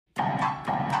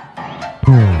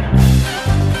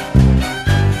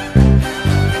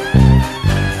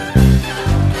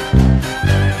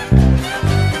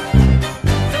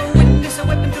wind is a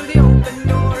weapon through the open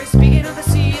doors, speaking of the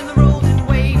sea and the rolling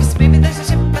waves. Maybe there's a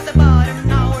ship at the bottom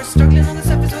now, we're struggling on the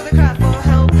surface with a cry for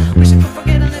help. Wish I could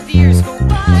forget and let the years go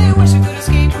by. Wish I could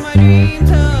escape from my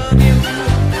dreams of you.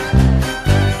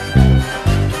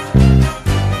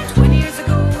 20 years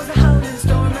ago was a howling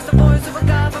storm as the boys of a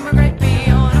god from a great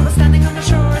beyond. I was standing on the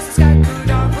shore as the sky grew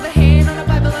dark with a hand on a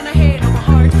Bible and a head on my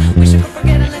heart. Wish I could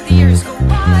forget and let the years go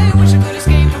by. Wish I could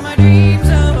escape from my dreams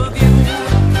of you.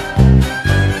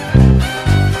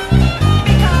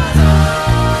 Because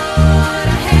all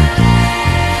I have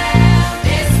left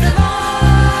is the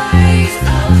voice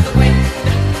of the wind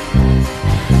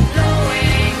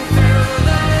blowing through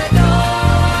the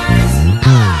doors.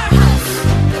 Our house.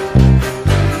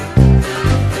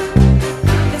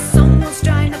 The sun was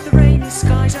drying up the rainy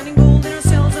sky, shining gold in our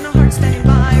sails and our hearts standing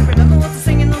by. Remember what's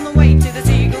singing on the way to the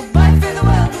sea. Goodbye,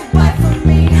 farewell, goodbye from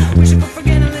me. Wish I could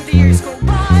forget and let the years go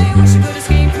by. Wish I could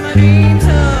escape from my dreams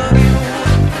of you.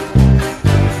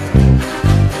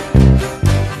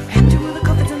 Empty were the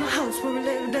coffins in the house where we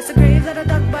lived. There's a grave that I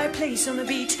dug by a place on the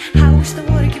beach. How I wish the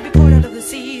water could be poured out of the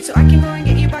sea, so I can go and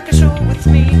get you back ashore with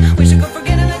me. Wish I could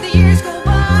forget and let the years go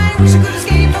by. Wish I could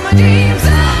escape from my dreams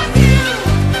of you.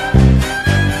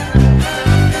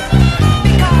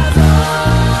 Because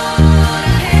all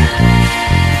I have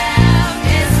left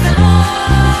is the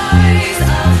voice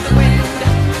of the wind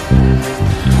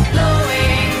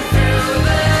blowing through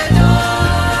the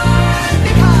doors.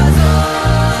 Because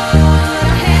all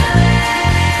I have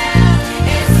left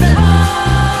is the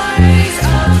voice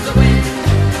of the wind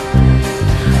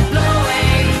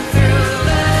blowing through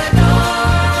the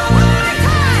doors. One more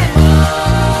time.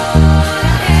 All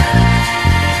I have left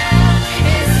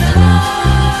is the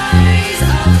voice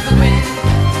of the wind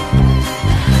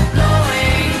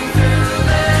blowing through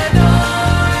the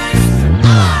doors.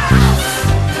 Our house.